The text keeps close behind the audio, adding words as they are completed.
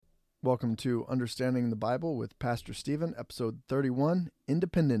Welcome to Understanding the Bible with Pastor Stephen, episode 31,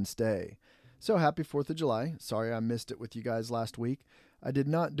 Independence Day. So happy 4th of July. Sorry I missed it with you guys last week. I did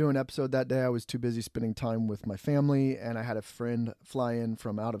not do an episode that day. I was too busy spending time with my family, and I had a friend fly in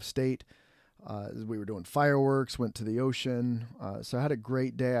from out of state. We were doing fireworks, went to the ocean, so I had a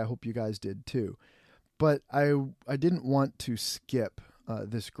great day. I hope you guys did too. But I didn't want to skip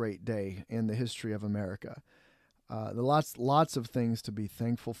this great day in the history of America. There are lots of things to be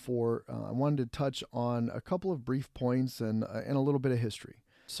thankful for. I wanted to touch on a couple of brief points and a little bit of history.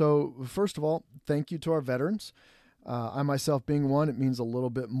 So first of all, thank you to our veterans. I myself being one, it means a little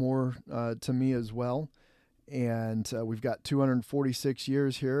bit more to me as well. And we've got 246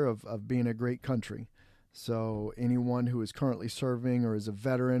 years here of being a great country. So anyone who is currently serving or is a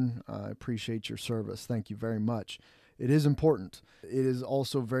veteran, I appreciate your service. Thank you very much. It is important. It is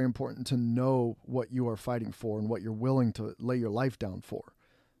also very important to know what you are fighting for and what you're willing to lay your life down for.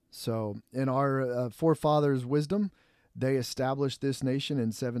 So in our forefathers' wisdom, they established this nation in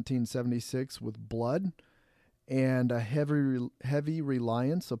 1776 with blood and a heavy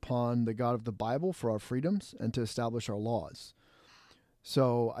reliance upon the God of the Bible for our freedoms and to establish our laws.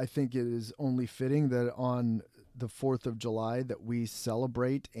 So I think it is only fitting that on the 4th of July that we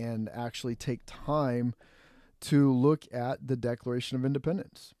celebrate and actually take time to look at the Declaration of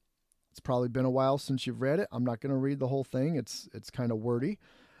Independence. It's probably been a while since you've read it. I'm not going to read the whole thing. It's kind of wordy,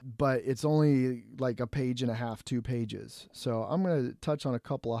 but it's only like a page and a half, 2 pages. So I'm going to touch on a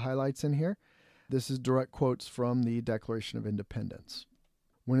couple of highlights in here. This is direct quotes from the Declaration of Independence.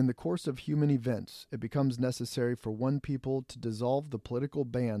 When in the course of human events, it becomes necessary for one people to dissolve the political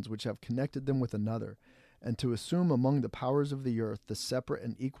bands which have connected them with another, and to assume among the powers of the earth the separate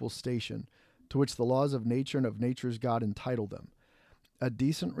and equal station to which the laws of nature and of nature's God entitle them. A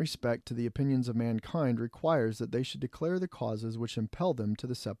decent respect to the opinions of mankind requires that they should declare the causes which impel them to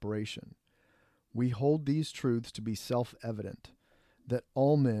the separation. We hold these truths to be self-evident, that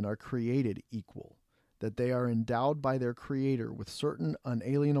all men are created equal, that they are endowed by their Creator with certain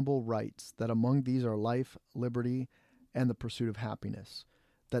unalienable rights, that among these are life, liberty, and the pursuit of happiness,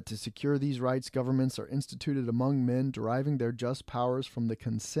 that to secure these rights governments are instituted among men deriving their just powers from the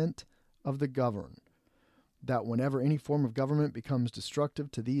consent of the governed, that whenever any form of government becomes destructive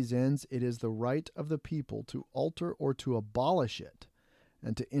to these ends, it is the right of the people to alter or to abolish it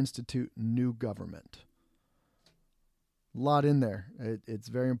and to institute new government. A lot in there. It's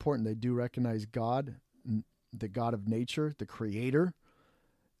very important. They do recognize God, the God of nature, the Creator,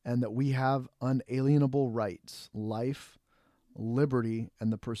 and that we have unalienable rights, life, liberty,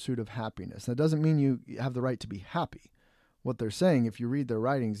 and the pursuit of happiness. That doesn't mean you have the right to be happy. What they're saying, if you read their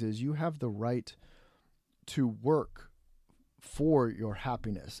writings, is you have the right to work for your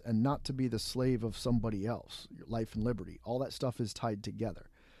happiness and not to be the slave of somebody else. Your life and liberty, all that stuff is tied together.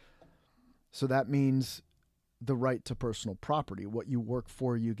 So that means the right to personal property. What you work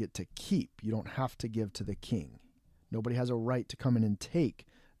for, you get to keep. You don't have to give to the king. Nobody has a right to come in and take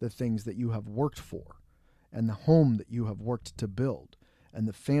the things that you have worked for, and the home that you have worked to build, and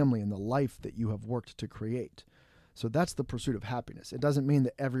the family and the life that you have worked to create. So that's the pursuit of happiness. It doesn't mean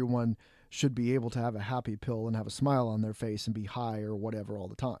that everyone should be able to have a happy pill and have a smile on their face and be high or whatever all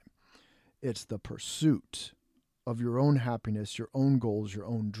the time. It's the pursuit of your own happiness, your own goals, your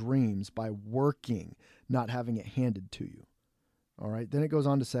own dreams by working, not having it handed to you. All right. Then it goes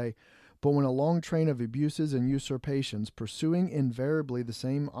on to say, but when a long train of abuses and usurpations pursuing invariably the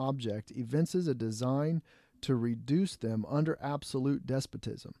same object evinces a design to reduce them under absolute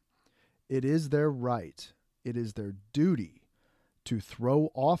despotism, it is their right, it is their duty to throw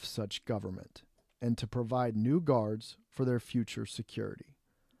off such government and to provide new guards for their future security.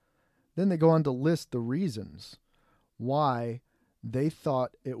 Then they go on to list the reasons why they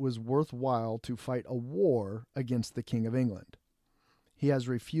thought it was worthwhile to fight a war against the King of England. He has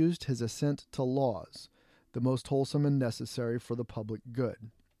refused his assent to laws, the most wholesome and necessary for the public good.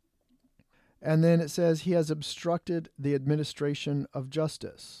 And then it says he has obstructed the administration of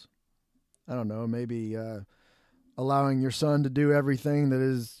justice. I don't know, maybe allowing your son to do everything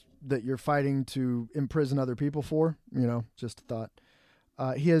that you're fighting to imprison other people for. Just a thought.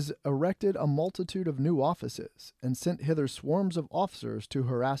 He has erected a multitude of new offices and sent hither swarms of officers to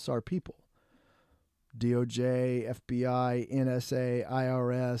harass our people. DOJ, FBI, NSA,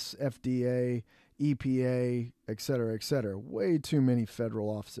 IRS, FDA, EPA, etc., etc. Way too many federal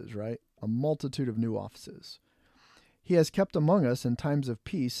offices, right? A multitude of new offices. He has kept among us in times of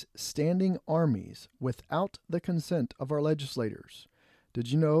peace standing armies without the consent of our legislators.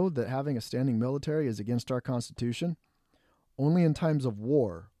 Did you know that having a standing military is against our Constitution? Only in times of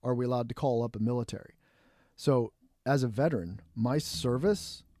war are we allowed to call up a military. So as a veteran, my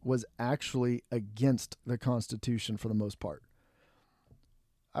service was actually against the Constitution for the most part.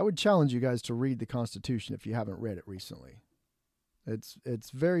 I would challenge you guys to read the Constitution if you haven't read it recently.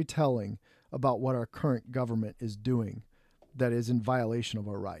 It's very telling about what our current government is doing that is in violation of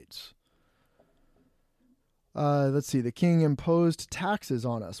our rights. Let's see. The king imposed taxes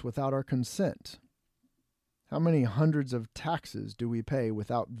on us without our consent. How many hundreds of taxes do we pay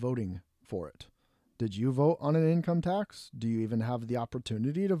without voting for it? Did you vote on an income tax? Do you even have the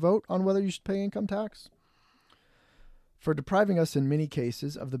opportunity to vote on whether you should pay income tax? For depriving us in many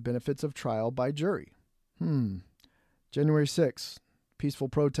cases of the benefits of trial by jury. January 6th, peaceful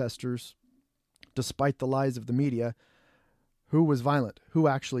protesters, despite the lies of the media, who was violent? Who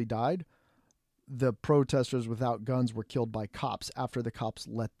actually died? The protesters without guns were killed by cops after the cops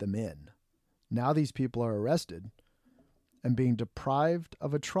let them in. Now these people are arrested and being deprived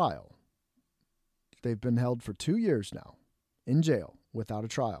of a trial. They've been held for 2 years now in jail without a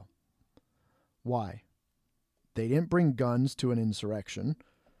trial. Why? They didn't bring guns to an insurrection.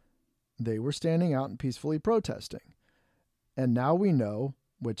 They were standing out and peacefully protesting. And now we know,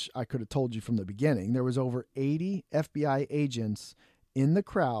 which I could have told you from the beginning, there was over 80 FBI agents in the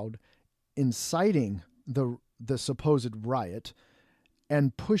crowd inciting the supposed riot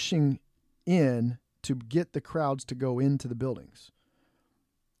and pushing in to get the crowds to go into the buildings.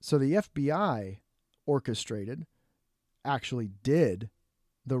 So the FBI orchestrated, actually did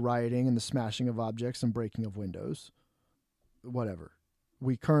the rioting and the smashing of objects and breaking of windows. Whatever.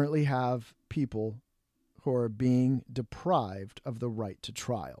 We currently have people who are being deprived of the right to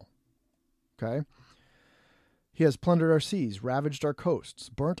trial. Okay? He has plundered our seas, ravaged our coasts,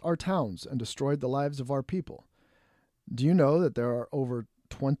 burnt our towns, and destroyed the lives of our people. Do you know that there are over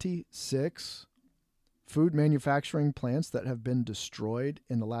 26 food manufacturing plants that have been destroyed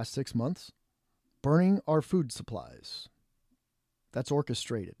in the last 6 months? Burning our food supplies. That's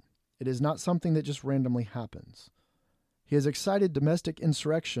orchestrated. It is not something that just randomly happens. He has excited domestic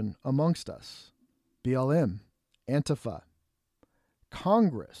insurrection amongst us. BLM, Antifa.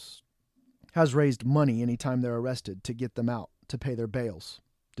 Congress has raised money anytime they're arrested to get them out, to pay their bails.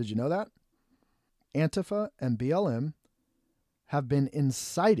 Did you know that? Antifa and BLM have been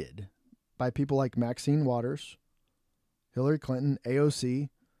incited by people like Maxine Waters, Hillary Clinton, AOC,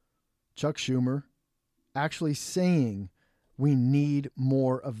 Chuck Schumer, actually saying we need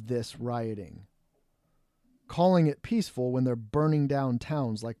more of this rioting. Calling it peaceful when they're burning down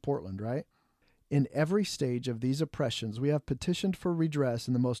towns like Portland, right? In every stage of these oppressions, we have petitioned for redress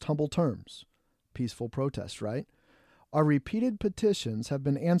in the most humble terms. Peaceful protest, right? Our repeated petitions have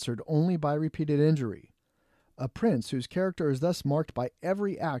been answered only by repeated injury. A prince whose character is thus marked by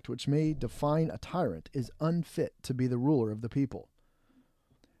every act which may define a tyrant is unfit to be the ruler of the people.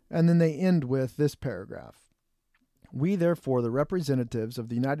 And then they end with this paragraph. We, therefore, the representatives of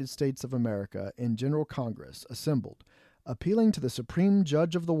the United States of America in General Congress, assembled, appealing to the Supreme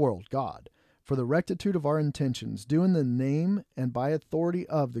Judge of the world, God, for the rectitude of our intentions, do in the name and by authority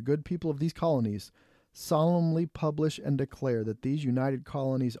of the good people of these colonies, solemnly publish and declare that these united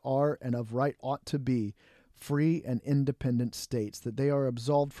colonies are, and of right ought to be, free and independent states, that they are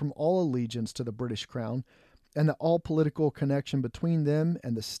absolved from all allegiance to the British Crown, and that all political connection between them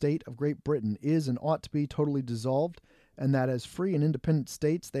and the state of Great Britain is and ought to be totally dissolved, and that as free and independent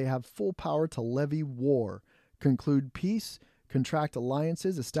states they have full power to levy war, conclude peace, contract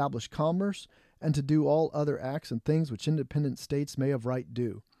alliances, establish commerce, and to do all other acts and things which independent states may of right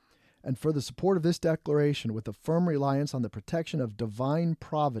do. And for the support of this declaration, with a firm reliance on the protection of divine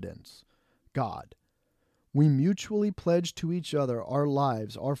providence, God, we mutually pledge to each other our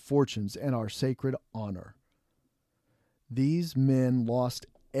lives, our fortunes, and our sacred honor. These men lost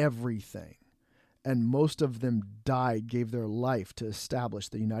everything, and most of them died, gave their life to establish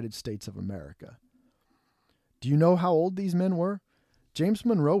the United States of America. Do you know how old these men were? James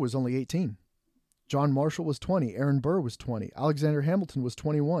Monroe was only 18. John Marshall was 20. Aaron Burr was 20. Alexander Hamilton was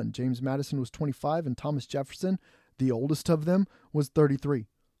 21. James Madison was 25. And Thomas Jefferson, the oldest of them, was 33.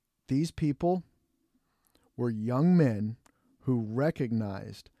 These people were young men who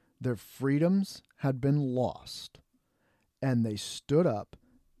recognized their freedoms had been lost, and they stood up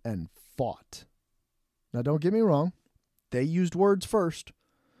and fought. Now, don't get me wrong. They used words first.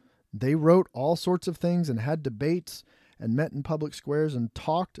 They wrote all sorts of things and had debates and met in public squares and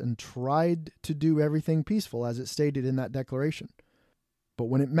talked and tried to do everything peaceful as it stated in that declaration. But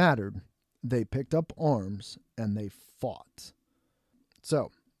when it mattered, they picked up arms and they fought.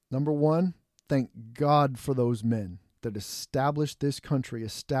 So, number one, thank God for those men that established this country,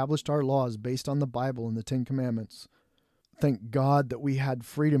 established our laws based on the Bible and the Ten Commandments. Thank God that we had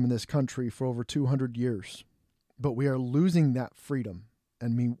freedom in this country for over 200 years. But we are losing that freedom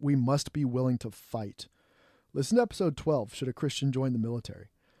and we must be willing to fight. Listen to episode 12, Should a Christian Join the Military?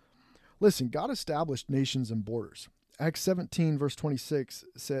 Listen, God established nations and borders. Acts 17, verse 26,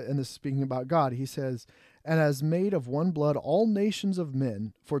 and this is speaking about God, he says, "And has made of one blood all nations of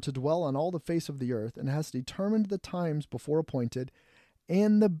men for to dwell on all the face of the earth, and has determined the times before appointed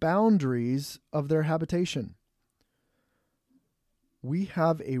and the boundaries of their habitation." We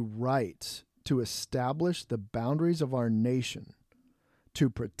have a right to establish the boundaries of our nation, to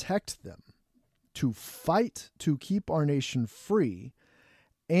protect them, to fight to keep our nation free,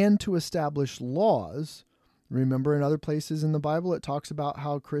 and to establish laws. Remember, in other places in the Bible, it talks about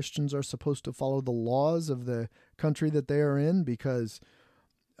how Christians are supposed to follow the laws of the country that they are in because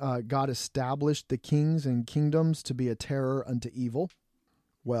God established the kings and kingdoms to be a terror unto evil.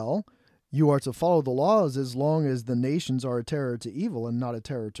 Well, you are to follow the laws as long as the nations are a terror to evil and not a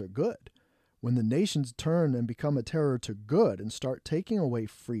terror to good. When the nations turn and become a terror to good and start taking away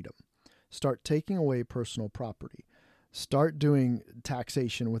freedom, start taking away personal property, start doing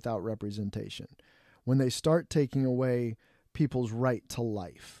taxation without representation, when they start taking away people's right to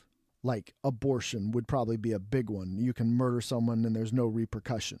life, like abortion would probably be a big one. You can murder someone and there's no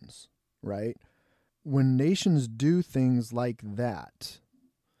repercussions, right? When nations do things like that,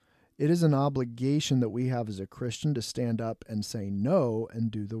 it is an obligation that we have as a Christian to stand up and say no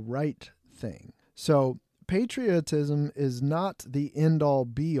and do the right thing. So patriotism is not the end-all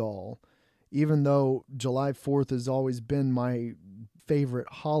be-all, even though July 4th has always been my favorite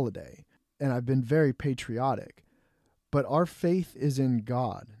holiday, and I've been very patriotic. But our faith is in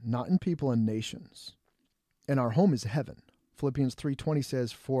God, not in people and nations. And our home is heaven. Philippians 3:20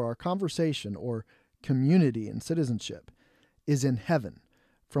 says, "For our conversation," or community and citizenship, "is in heaven,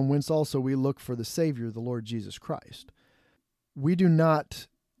 from whence also we look for the Savior, the Lord Jesus Christ." We do not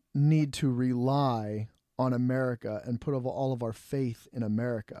need to rely on America and put all of our faith in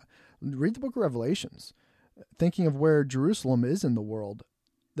America. Read the book of Revelations. Thinking of where Jerusalem is in the world,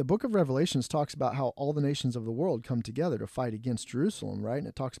 the book of Revelations talks about how all the nations of the world come together to fight against Jerusalem, right? And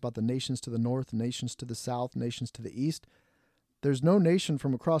it talks about the nations to the north, nations to the south, nations to the east. There's no nation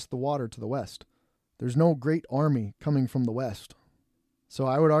from across the water to the west. There's no great army coming from the west. So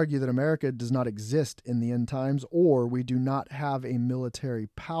I would argue that America does not exist in the end times, or we do not have a military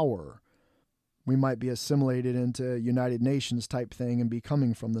power. We might be assimilated into United Nations type thing and be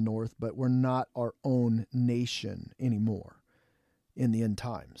coming from the north, but we're not our own nation anymore in the end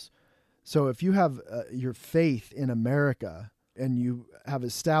times. So if you have your faith in America and you have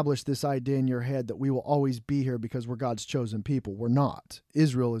established this idea in your head that we will always be here because we're God's chosen people, we're not.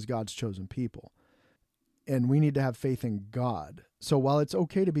 Israel is God's chosen people. And we need to have faith in God. So while it's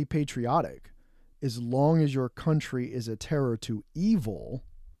okay to be patriotic, as long as your country is a terror to evil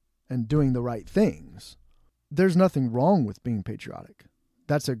and doing the right things, there's nothing wrong with being patriotic.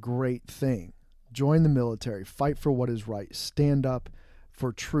 That's a great thing. Join the military, fight for what is right, stand up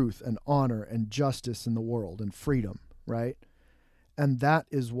for truth and honor and justice in the world and freedom, right? And that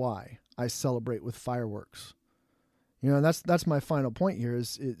is why I celebrate with fireworks. You know, that's my final point here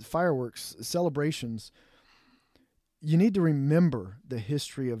is fireworks, celebrations. You need to remember the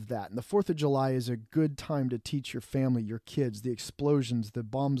history of that. And the 4th of July is a good time to teach your family, your kids, the explosions, the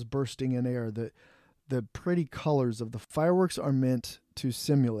bombs bursting in air, the pretty colors of the fireworks are meant to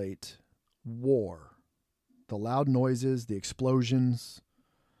simulate war. The loud noises, the explosions,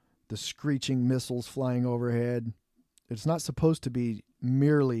 the screeching missiles flying overhead. It's not supposed to be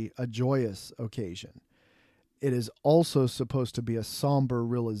merely a joyous occasion. It is also supposed to be a somber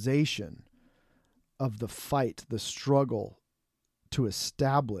realization of the fight, the struggle to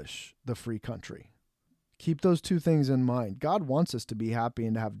establish the free country. Keep those two things in mind. God wants us to be happy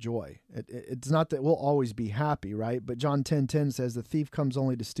and to have joy. It's not that we'll always be happy, right? But John 10:10 says the thief comes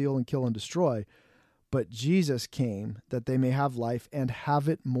only to steal and kill and destroy. But Jesus came that they may have life and have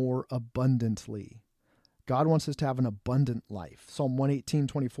it more abundantly. God wants us to have an abundant life. Psalm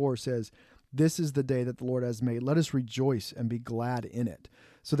 118:24 says, "This is the day that the Lord has made. Let us rejoice and be glad in it."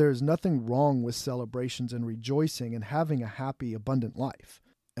 So there is nothing wrong with celebrations and rejoicing and having a happy, abundant life.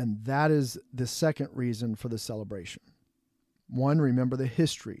 And that is the second reason for the celebration. One, remember the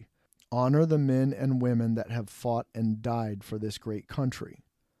history. Honor the men and women that have fought and died for this great country.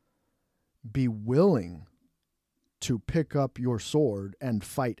 Be willing to pick up your sword and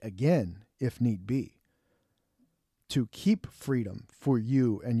fight again if need be, to keep freedom for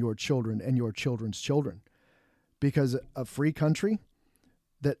you and your children and your children's children. Because a free country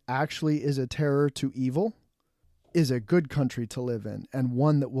that actually is a terror to evil is a good country to live in, and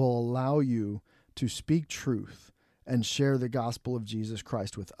one that will allow you to speak truth and share the gospel of Jesus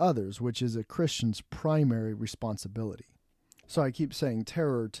Christ with others, which is a Christian's primary responsibility. So I keep saying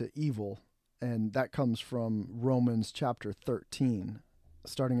terror to evil, and that comes from Romans chapter 13.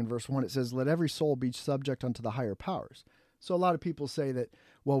 Starting in verse 1, it says, "Let every soul be subject unto the higher powers." So a lot of people say that,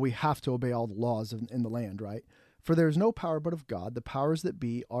 well, we have to obey all the laws in the land, right? "For there is no power but of God. The powers that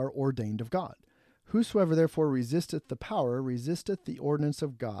be are ordained of God. Whosoever therefore resisteth the power resisteth the ordinance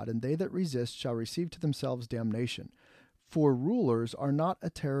of God, and they that resist shall receive to themselves damnation. For rulers are not a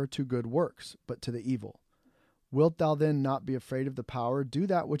terror to good works, but to the evil. Wilt thou then not be afraid of the power? Do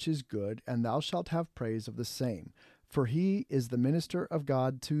that which is good, and thou shalt have praise of the same. For he is the minister of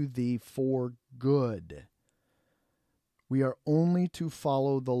God to thee for good." We are only to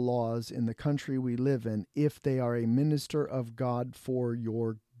follow the laws in the country we live in if they are a minister of God for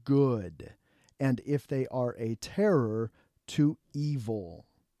your good, and if they are a terror to evil.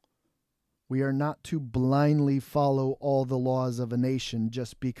 We are not to blindly follow all the laws of a nation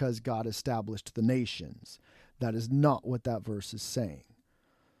just because God established the nations. That is not what that verse is saying.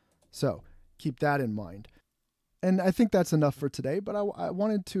 So keep that in mind. And I think that's enough for today, but I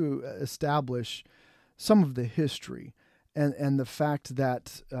wanted to establish some of the history and the fact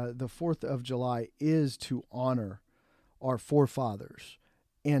that the 4th of July is to honor our forefathers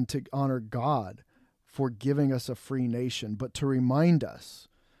and to honor God for giving us a free nation, but to remind us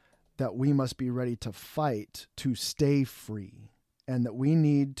that we must be ready to fight to stay free, and that we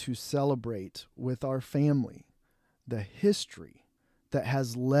need to celebrate with our family the history that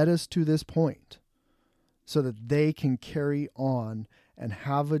has led us to this point so that they can carry on and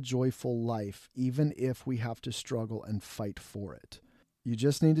have a joyful life, even if we have to struggle and fight for it. You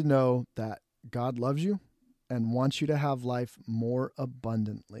just need to know that God loves you and wants you to have life more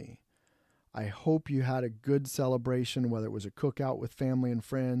abundantly. I hope you had a good celebration, whether it was a cookout with family and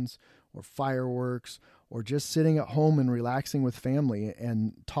friends, or fireworks, or just sitting at home and relaxing with family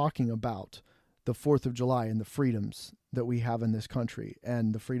and talking about the 4th of July and the freedoms that we have in this country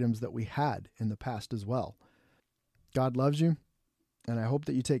and the freedoms that we had in the past as well. God loves you, and I hope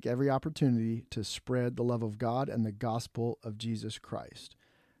that you take every opportunity to spread the love of God and the gospel of Jesus Christ.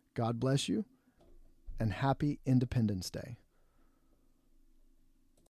 God bless you, and happy Independence Day.